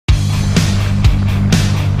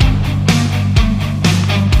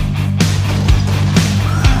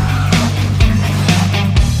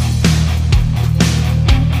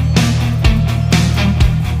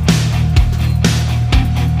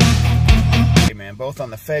both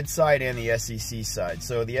on the Fed side and the SEC side.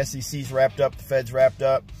 So the SEC's wrapped up, the Fed's wrapped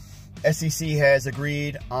up. SEC has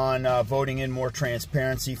agreed on voting in more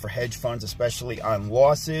transparency for hedge funds, especially on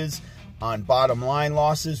losses, on bottom line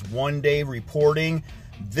losses, one-day reporting.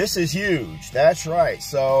 This is huge. That's right.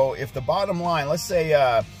 So if the bottom line, let's say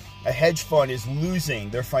a hedge fund is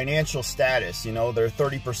losing their financial status, you know, their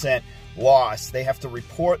 30% loss, they have to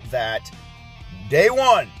report that day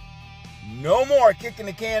one. No more kicking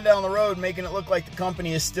the can down the road, making it look like the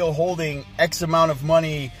company is still holding X amount of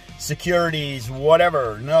money, securities,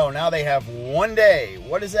 whatever. No, now they have 1 day.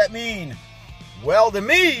 What does that mean? Well, to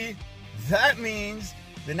me, that means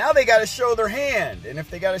that now they got to show their hand. And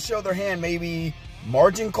if they got to show their hand, maybe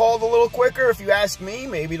margin called a little quicker. If you ask me,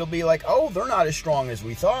 maybe it'll be like, oh, they're not as strong as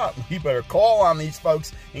we thought. We better call on these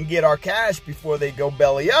folks and get our cash before they go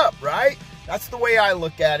belly up, right? That's the way I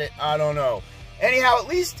look at it. I don't know. Anyhow, at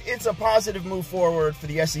least it's a positive move forward for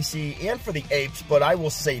the SEC and for the apes, but I will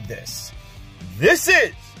say this. This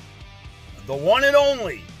is the one and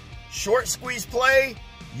only short squeeze play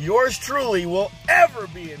yours truly will ever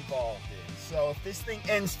be involved in. So if this thing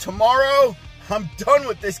ends tomorrow, I'm done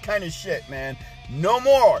with this kind of shit, man. No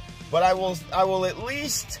more. But I will at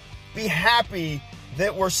least be happy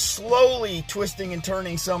that we're slowly twisting and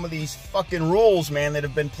turning some of these fucking rules, man, that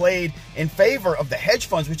have been played in favor of the hedge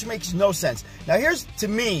funds, which makes no sense. Now, here's, to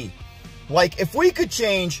me, like, if we could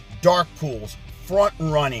change dark pools, front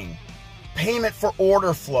running, payment for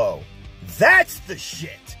order flow, that's the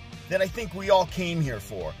shit that I think we all came here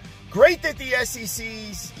for. Great that the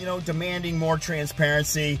SEC's, you know, demanding more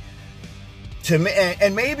transparency. To me,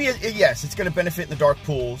 and maybe, yes, it's going to benefit in the dark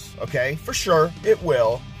pools, okay? For sure, it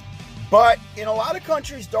will. But in a lot of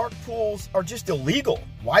countries, dark pools are just illegal.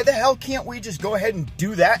 Why the hell can't we just go ahead and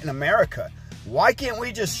do that in America? Why can't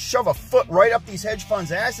we just shove a foot right up these hedge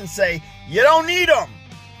funds' ass and say, you don't need them?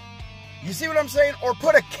 You see what I'm saying? Or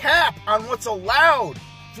put a cap on what's allowed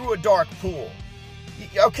through a dark pool.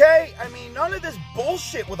 Okay? I mean, none of this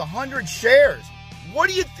bullshit with 100 shares. What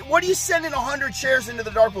do you send in 100 shares into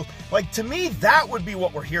the dark pool? Like, to me, that would be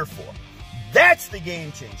what we're here for. That's the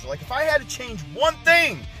game changer. Like, if I had to change one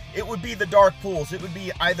thing, it would be the dark pools. It would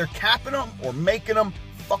be either capping them or making them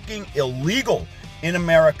fucking illegal in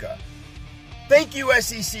America. Thank you,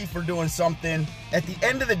 SEC, for doing something. At the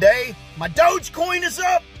end of the day, my Dogecoin is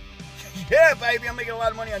up. Yeah, baby, I'm making a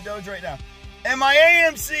lot of money on Doge right now. And my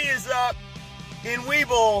AMC is up in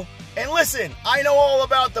Webull. And listen, I know all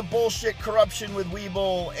about the bullshit corruption with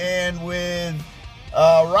Webull and with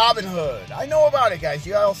Robinhood. I know about it, guys.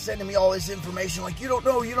 You all sending me all this information like, you don't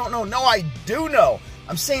know, you don't know. No, I do know.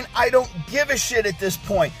 I'm saying I don't give a shit at this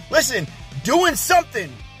point. Listen, doing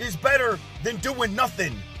something is better than doing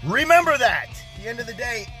nothing. Remember that. At the end of the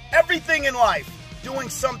day, everything in life, doing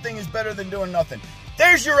something is better than doing nothing.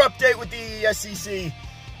 There's your update with the SEC.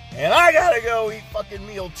 And I gotta go eat fucking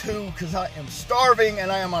meal 2 because I am starving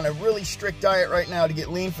and I am on a really strict diet right now to get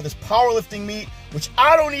lean for this powerlifting meet, which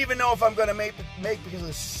I don't even know if I'm gonna make because of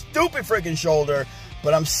this stupid freaking shoulder,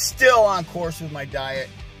 but I'm still on course with my diet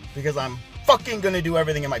because I'm fucking gonna do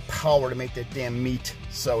everything in my power to make that damn meat.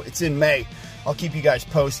 So it's in May. I'll keep you guys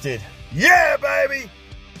posted. Yeah, baby!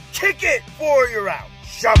 Kick it, warrior out.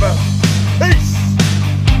 Shabba.